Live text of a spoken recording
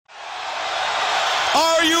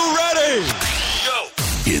Are you ready? Go!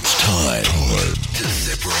 It's time to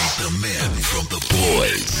separate the men from the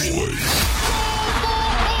boys.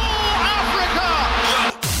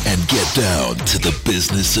 Africa! And get down to the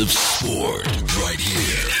business of sport right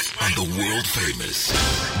here on the world famous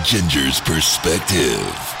Ginger's Perspective.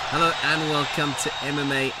 Hello and welcome to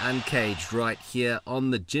MMA Uncaged right here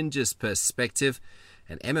on the Ginger's Perspective.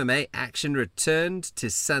 And MMA action returned to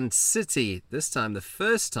Sun City, this time the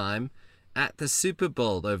first time at the Super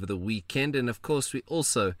Bowl over the weekend. And of course we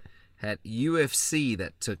also had UFC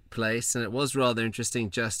that took place, and it was rather interesting.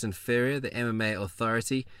 Justin Ferrier, the MMA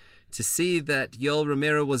authority, to see that Yoel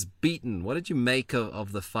Romero was beaten. What did you make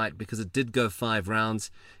of the fight? Because it did go 5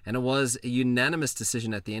 rounds and it was a unanimous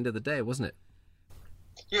decision at the end of the day, wasn't it?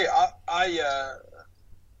 Yeah, I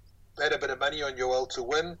had a bit of money on Yoel to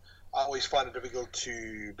win. I always find it difficult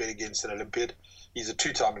to bet against an Olympiad. He's a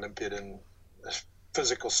 2-time Olympiad and a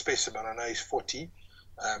physical specimen. I know he's 40,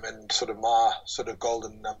 and sort of my sort of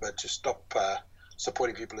golden number to stop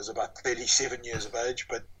supporting people is about 37 years of age.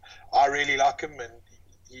 But I really like him, and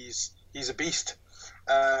he's a beast.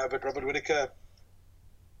 But Robert Whittaker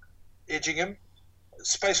edging him.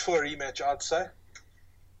 Space for a rematch, I'd say.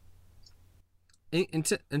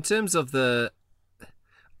 In terms of the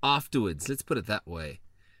afterwards, let's put it that way.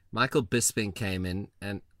 Michael Bisping came in,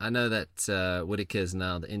 and I know that Whittaker is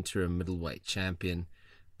now the interim middleweight champion,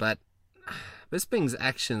 but Bisping's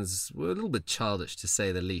actions were a little bit childish, to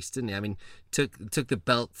say the least, didn't he? I mean, took the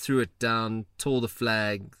belt, threw it down, tore the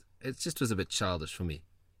flag. It just was a bit childish for me.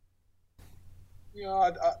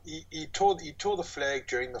 Yeah, he tore the flag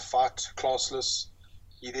during the fight, classless.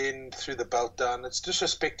 He then threw the belt down. It's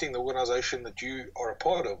disrespecting the organisation that you are a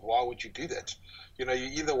part of. Why would you do that? You know,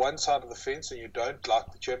 you're either one side of the fence and you don't like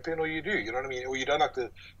the champion, or you do. You know what I mean? Or you don't like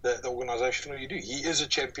the organisation, or you do. He is a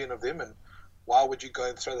champion of them, and why would you go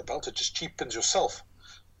and throw the belt? It just cheapens yourself.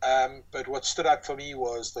 But what stood out for me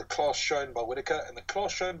was the class shown by Whittaker and the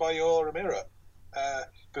class shown by Yoel Romero.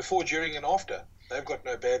 Before, during, and after. They've got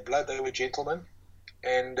no bad blood. They were gentlemen.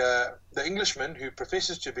 And the Englishman, who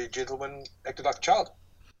professes to be a gentleman, acted like a child.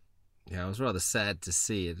 Yeah, it was rather sad to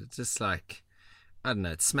see it. It's just like, I don't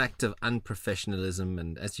know, it smacked of unprofessionalism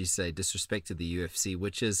and, as you say, disrespect to the UFC,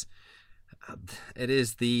 which is, it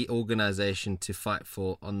is the organization to fight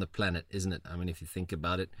for on the planet, isn't it? I mean, if you think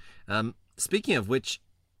about it. Speaking of which,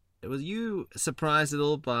 were you surprised at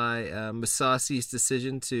all by Musasi's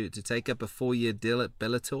decision to take up a 4-year deal at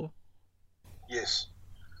Bellator? Yes.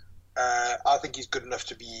 I think he's good enough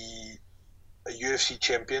to be a UFC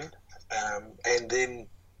champion, and then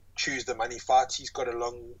choose the money fights. He's got a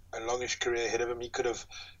longish career ahead of him. He could have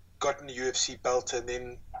gotten a UFC belt and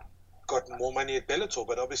then gotten more money at Bellator,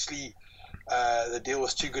 but obviously the deal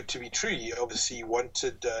was too good to be true. He obviously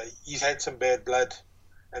wanted, he's had some bad blood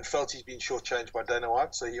and felt he's been shortchanged by Dana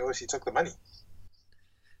White, so he obviously took the money.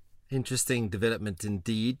 Interesting development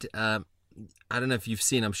indeed. I don't know if you've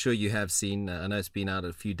seen, I'm sure you have seen, I know it's been out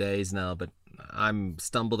a few days now, but I'm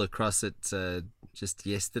stumbled across it just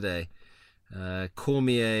yesterday.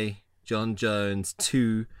 Cormier, Jones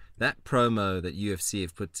 2, that promo that UFC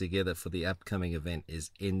have put together for the upcoming event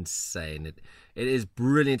is insane. It is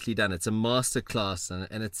brilliantly done. It's a masterclass,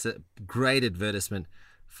 and it's a great advertisement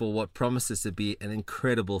for what promises to be an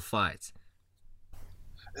incredible fight.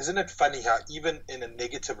 Isn't it funny how even in a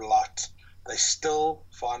negative light, they still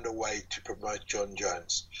find a way to promote Jon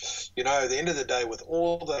Jones? You know, at the end of the day, with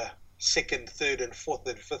all the second, third, and fourth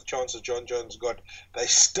and fifth chances Jon Jones got, they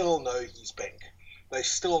still know his bank. They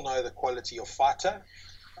still know the quality of fighter,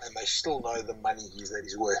 and they still know the money that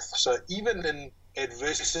he's worth. So even in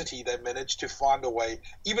adversity, they managed to find a way.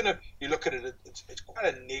 Even if you look at it, it's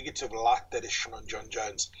quite a negative light that is shown on Jon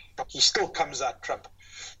Jones. He still comes out trump.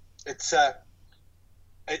 It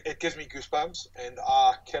gives me goosebumps, and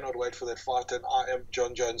I cannot wait for that fight. And I am a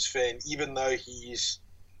Jon Jones fan, even though he's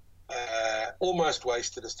almost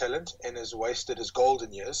wasted his talent and has wasted his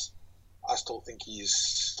golden years. I still think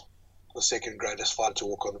he's the second greatest fighter to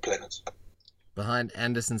walk on the planet. Behind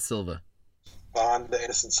Anderson Silva. Behind the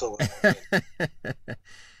Anderson Silva.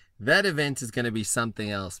 That event is going to be something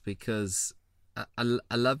else, because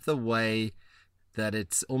I love the way that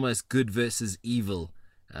it's almost good versus evil.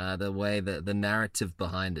 The way the narrative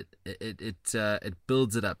behind it. It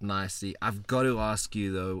builds it up nicely. I've got to ask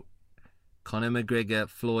you though, Conor McGregor,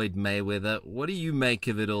 Floyd Mayweather, what do you make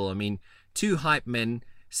of it all? I mean, 2 hype men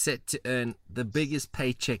set to earn the biggest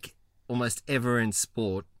paycheck almost ever in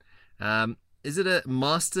sport. Is it a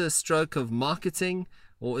master stroke of marketing,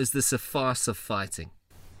 or is this a farce of fighting?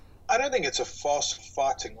 I don't think it's a farce of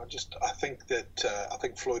fighting. I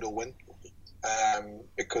think Floyd will win,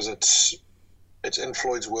 because it's it's in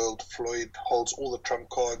Floyd's world. Floyd holds all the trump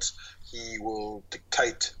cards. He will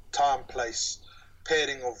dictate time, place,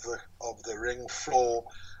 padding of the ring floor,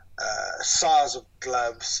 size of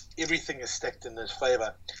gloves. Everything is stacked in his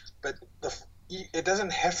favor. But it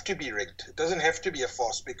doesn't have to be rigged. It doesn't have to be a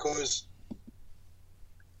farce, because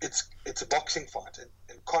it's a boxing fight.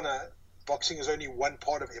 And Conor, boxing is only one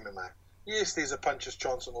part of MMA. Yes, there's a puncher's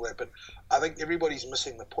chance and all that, but I think everybody's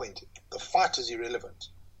missing the point. The fight is irrelevant.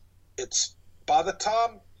 It's by the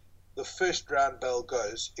time the first round bell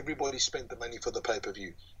goes, everybody spent the money for the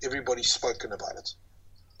pay-per-view. Everybody's spoken about it.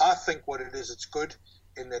 I think what it is, it's good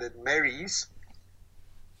in that it marries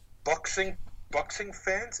boxing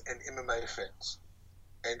fans and MMA fans.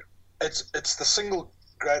 And it's the single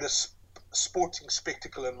greatest sporting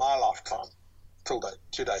spectacle in my lifetime to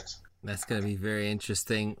date. That's going to be very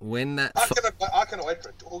interesting. When that I cannot wait for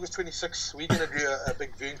it. August 26th, we're going to do a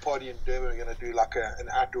big viewing party in Durban. We're going to do like an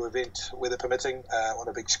outdoor event, weather permitting, on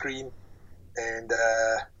a big screen. And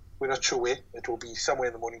we're not sure where. It will be somewhere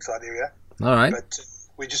in the Morningside area. All right. But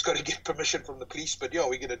we just got to get permission from the police. But yeah,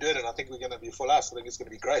 we're going to do it, and I think we're going to be full house. I think it's going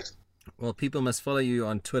to be great. Well, people must follow you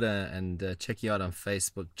on Twitter and check you out on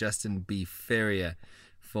Facebook, Justin B. Ferrier,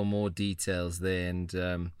 for more details there.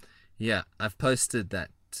 And yeah, I've posted that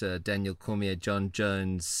Daniel Cormier, John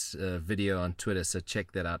Jones video on Twitter, so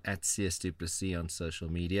check that out at CS du Plessis on social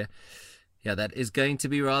media. Yeah, that is going to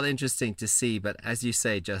be rather interesting to see, but as you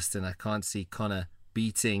say, Justin, I can't see Conor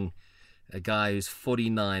beating a guy who's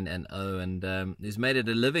 49-0 and who's made it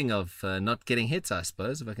a living of not getting hit, I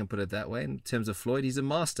suppose, if I can put it that way. In terms of Floyd, he's a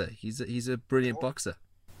master. He's a brilliant boxer.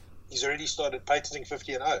 He's already started patenting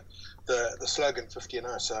 50-0, the slogan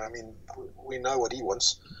 50-0. So I mean, we know what he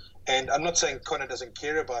wants. And I'm not saying Conor doesn't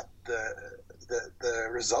care about the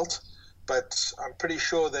result, but I'm pretty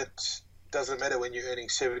sure that doesn't matter when you're earning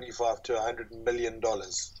 $75 to $100 million.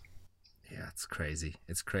 Yeah, it's crazy.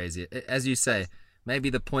 It's crazy. As you say,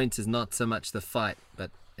 maybe the point is not so much the fight,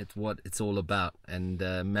 but it's what it's all about, and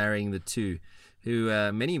marrying the two, who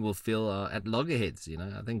many will feel are at loggerheads. You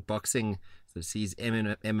know, I think boxing sees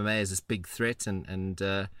MMA as this big threat, and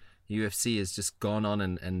UFC has just gone on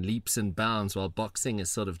and leaps and bounds, while boxing has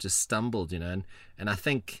sort of just stumbled, you know. And I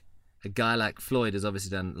think a guy like Floyd has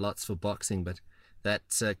obviously done lots for boxing, but that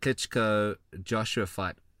Klitschko-Joshua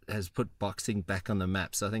fight has put boxing back on the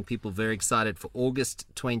map. So I think people are very excited for August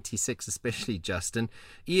 26, especially Justin.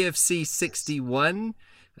 EFC61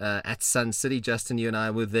 at Sun City. Justin, you and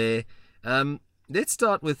I were there. Let's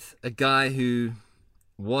start with a guy who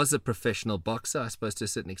was a professional boxer, I suppose to a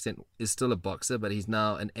certain extent is still a boxer, but he's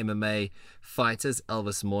now an MMA fighter,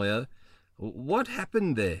 Elvis Moyo. What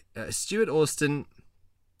happened there? Stuart Austin,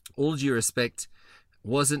 all due respect,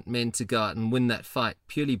 wasn't meant to go out and win that fight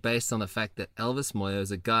purely based on the fact that Elvis Moyo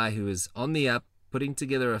is a guy who is on the up, putting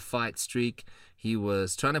together a fight streak. He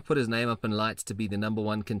was trying to put his name up in lights to be the number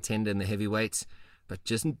one contender in the heavyweights, but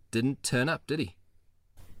just didn't turn up, did he?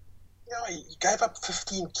 Yeah, he gave up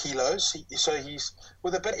 15 kilos, so he's,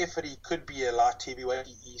 with a bit of effort, he could be a light heavyweight.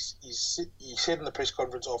 He said in the press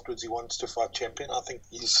conference afterwards he wants to fight champion. I think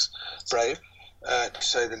he's brave, to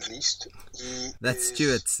say the least. That's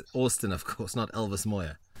Stuart Austin, of course, not Elvis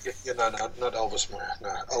Moyo. Yeah, no, not Elvis Moyo.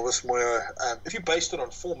 No, Elvis Moyo, if you based it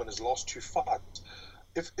on form in his last two fights,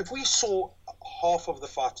 if we saw half of the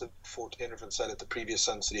fights that fought Andrew van Zyl at the previous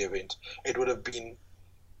Sun City event, it would have been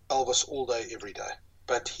Elvis all day, every day.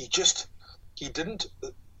 But he didn't.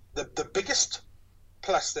 The biggest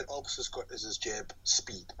plus that Elvis has got is his jab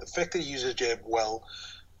speed. The fact that he uses jab well,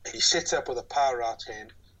 he sets up with a power right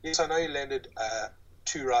hand. Yes, I know he landed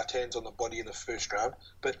 2 right hands on the body in the first round,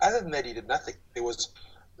 but other than that, he did nothing. There was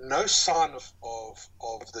no sign of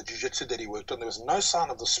the jiu-jitsu that he worked on. There was no sign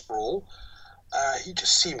of the sprawl. He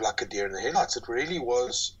just seemed like a deer in the headlights. It really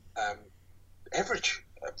was average,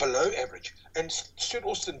 below average. And Stuart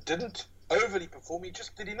Austin didn't overly perform, he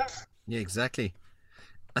just did enough. Yeah, exactly.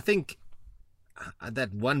 I think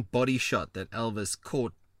that one body shot that Elvis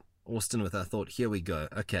caught Austin with, I thought, here we go.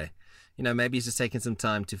 Okay, you know, maybe he's just taking some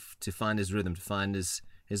time to find his rhythm, to find his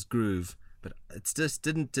groove, but it just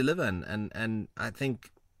didn't deliver. And I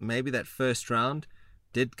think maybe that first round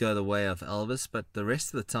did go the way of Elvis, but the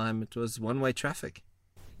rest of the time it was one-way traffic.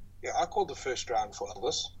 Yeah, I called the first round for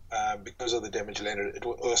Elvis because of the damage landed. It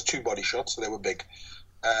was 2 body shots, so they were big.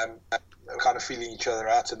 Kind of feeling each other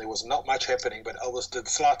out, and there was not much happening, but Elvis did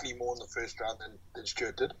slightly more in the first round than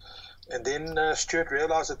Stuart did. And then Stuart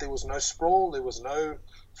realized that there was no sprawl, there was no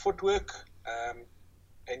footwork,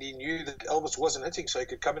 and he knew that Elvis wasn't hitting, so he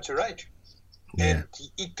could come into range. Yeah. And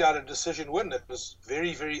he eked out a decision win that was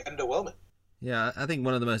very, very underwhelming. Yeah, I think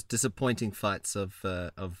one of the most disappointing fights of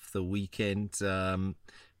the weekend.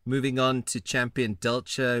 Moving on to champion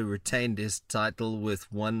Delcher, who retained his title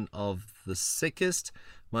with one of the sickest,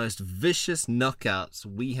 most vicious knockouts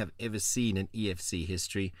we have ever seen in EFC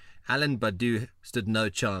history. Alan Baudou stood no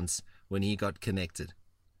chance when he got connected.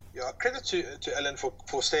 Yeah, credit to Alan for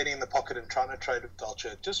standing in the pocket and trying to trade with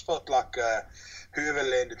Delcher. It just felt like whoever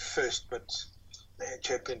landed first, but man,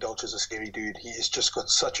 champion Delcher's a scary dude. He has just got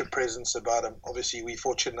such a presence about him. Obviously, we're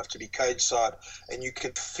fortunate enough to be cage side, and you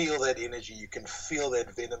can feel that energy. You can feel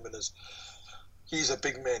that venom in his... He's a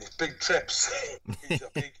big man. He's big traps. He's a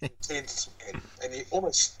big, intense man. And he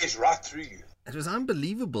almost stays right through you. It was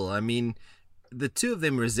unbelievable. I mean, the two of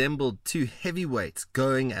them resembled two heavyweights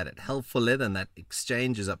going at it. Hell for leather, and that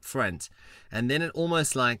exchange is up front. And then it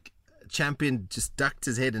almost like champion just ducked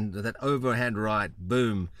his head into that overhand right.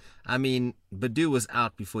 Boom. I mean, Baudou was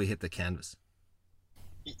out before he hit the canvas.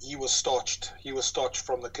 He was starched. He was starched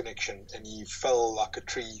from the connection, and he fell like a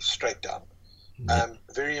tree straight down. Yeah.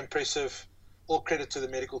 Very impressive. All credit to the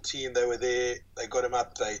medical team. They were there. They got him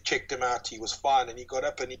up. They checked him out. He was fine, and he got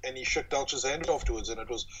up and he shook Delcher's hand afterwards, and it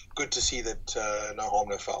was good to see that no harm,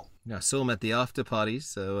 no foul. Yeah, I saw him at the after party,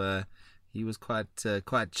 so he was quite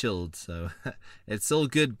chilled. So it's all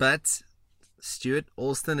good. But Stuart,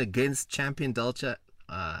 Austin against champion Delcher,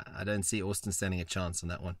 I don't see Austin standing a chance on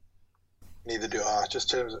that one. Neither do I.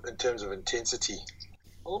 Just in terms of intensity,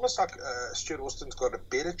 almost like Stuart Austin's got a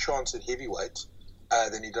better chance at heavyweight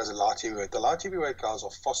than he does at light heavyweight. The light heavyweight guys are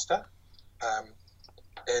faster,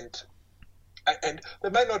 and they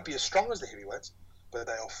may not be as strong as the heavyweights, but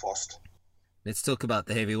they are fast. Let's talk about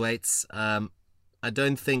the heavyweights. I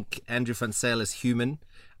don't think Andrew van Zyl is human.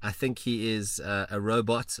 I think he is a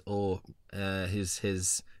robot, or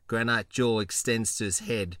his granite jaw extends to his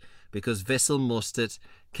head, because Wessel Mostert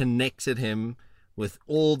connected him with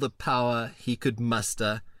all the power he could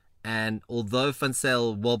muster, and although van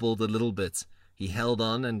Zyl wobbled a little bit, he held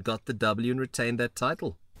on and got the W and retained that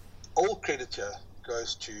title. All credit here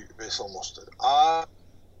goes to Wessel Mostert. I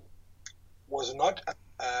was not,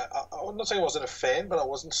 I'm not saying I wasn't a fan, but I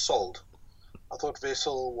wasn't sold. I thought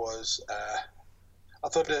Wessel was, I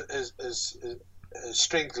thought his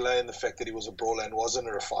strength lay in the fact that he was a brawler and wasn't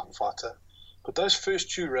a refined fighter. But those first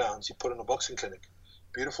 2 rounds he put in a boxing clinic.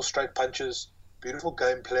 Beautiful straight punches, beautiful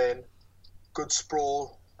game plan, good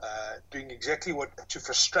sprawl, doing exactly what to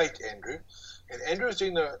frustrate Andrew. And Andrew was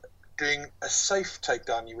doing a safe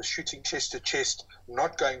takedown. He was shooting chest to chest,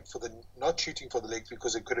 not shooting for the legs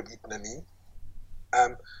because it could have eaten a knee.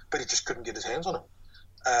 But he just couldn't get his hands on him.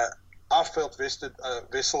 I felt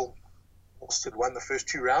Wessel Mostert won the first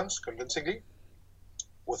 2 rounds convincingly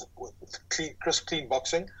with crisp, clean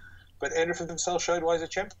boxing. But Andrew van Zyl showed why he's a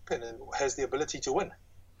champion and has the ability to win.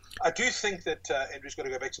 I do think that Andrew's got to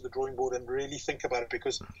go back to the drawing board and really think about it,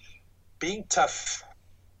 because being tough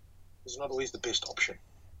is not always the best option.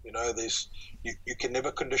 You know, you can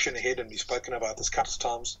never condition ahead, and we've spoken about this countless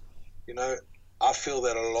times. You know, I feel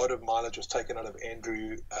that a lot of mileage was taken out of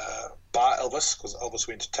Andrew by Elvis, because Elvis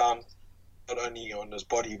went to town, not only on his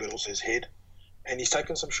body but also his head. And he's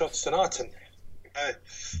taken some shots tonight, and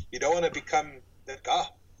you don't want to become that guy,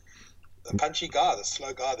 the punchy guy, the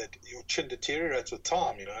slow guy that your chin deteriorates with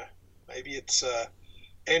time. You know, maybe it's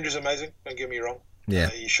Andrew's amazing, don't get me wrong. Yeah,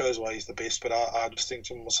 he shows why he's the best, but I just think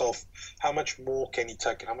to myself, how much more can he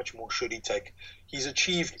take and how much more should he take? He's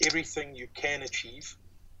achieved everything you can achieve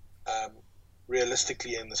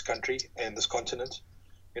realistically in this country and this continent.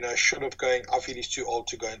 You know, I feel he's too old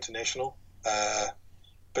to go international,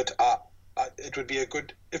 but it would be a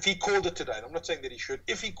good, if he called it today, and I'm not saying that he should,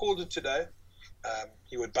 if he called it today,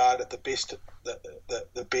 he would bow at the best,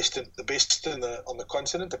 the best on the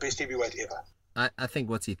continent, the best heavyweight ever. I think,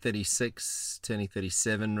 what's he, 36, turning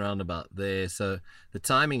 37, roundabout there. So the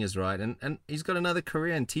timing is right. And he's got another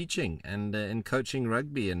career in teaching and in coaching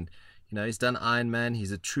rugby. And, you know, he's done Ironman.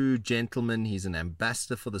 He's a true gentleman. He's an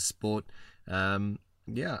ambassador for the sport.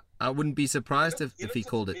 Yeah, I wouldn't be surprised if he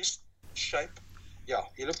called it. Shape. Yeah,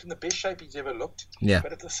 he looked in the best shape he's ever looked. Yeah.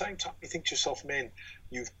 But at the same time, you think to yourself, man,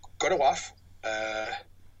 you've got a wife,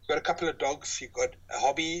 you've got a couple of dogs, you've got a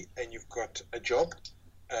hobby, and you've got a job.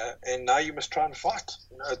 And now you must try and fight.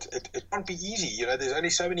 You know, it can't be easy. You know, there's only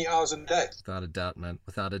so many hours in a day. Without a doubt, man.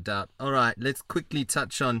 Without a doubt. All right, let's quickly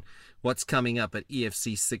touch on what's coming up at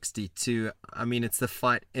EFC62. I mean, it's the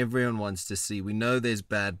fight everyone wants to see. We know there's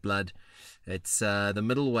bad blood. It's the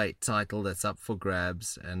middleweight title that's up for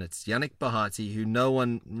grabs, and it's Yannick Bahati, who no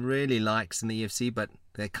one really likes in the EFC, but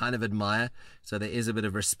they kind of admire. So there is a bit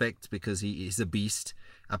of respect because he is a beast,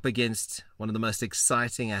 up against one of the most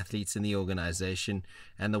exciting athletes in the organization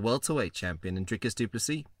and the welterweight champion, Dricus du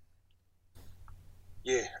Plessis.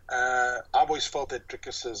 Yeah, I've always felt that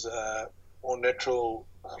Dricus is more natural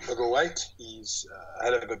middleweight. He's a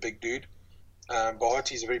hell of a big dude.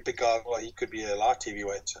 Bahati's a very big guy. Well, he could be a light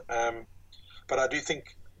heavyweight. But I do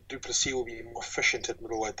think du Plessis will be more efficient at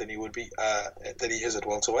middleweight than he is at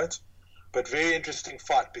welterweight. But very interesting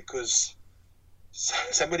fight because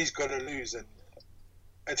somebody's got to lose, and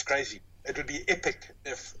it's crazy. It would be epic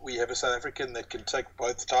if we have a South African that can take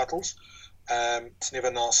both titles. It's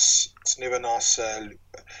never nice. It's never nice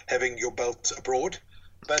having your belt abroad,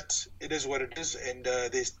 but it is what it is, and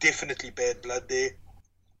there's definitely bad blood there.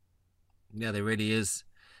 Yeah, there really is.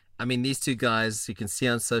 I mean, these two guys, you can see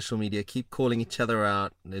on social media, keep calling each other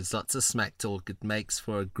out. There's lots of smack talk. It makes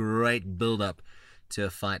for a great build-up to a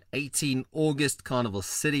fight. 18 August, Carnival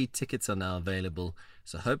City. Tickets are now available.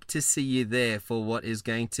 So hope to see you there for what is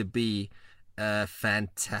going to be a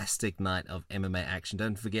fantastic night of MMA action.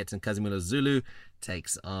 Don't forget, Nkazimilo Zulu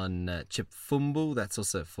takes on Chip Fumbu. That's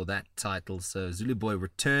also for that title. So Zulu Boy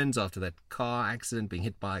returns after that car accident, being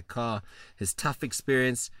hit by a car. His tough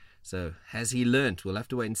experience. So has he learned? We'll have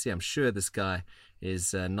to wait and see. I'm sure this guy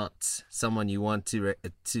is not someone you want to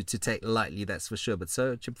take lightly, that's for sure. But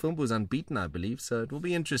so Chip Fumbu is unbeaten, I believe, so it will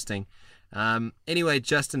be interesting. Anyway,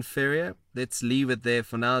 Justin Ferrier, let's leave it there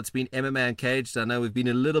for now. It's been MMA Uncaged. I know we've been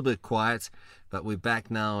a little bit quiet, but we're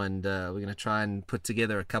back now, and we're going to try and put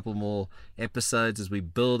together a couple more episodes as we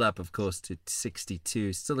build up, of course, to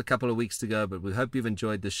 62. Still a couple of weeks to go, but we hope you've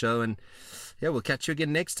enjoyed the show, and yeah, we'll catch you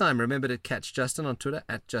again next time. Remember to catch Justin on Twitter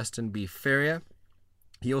at Justin B. Ferrier.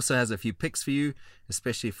 He also has a few picks for you,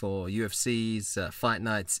 especially for UFC's fight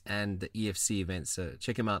nights and the EFC events. So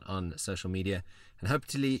check him out on social media. And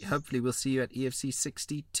hopefully we'll see you at EFC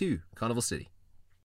 62, Carnival City.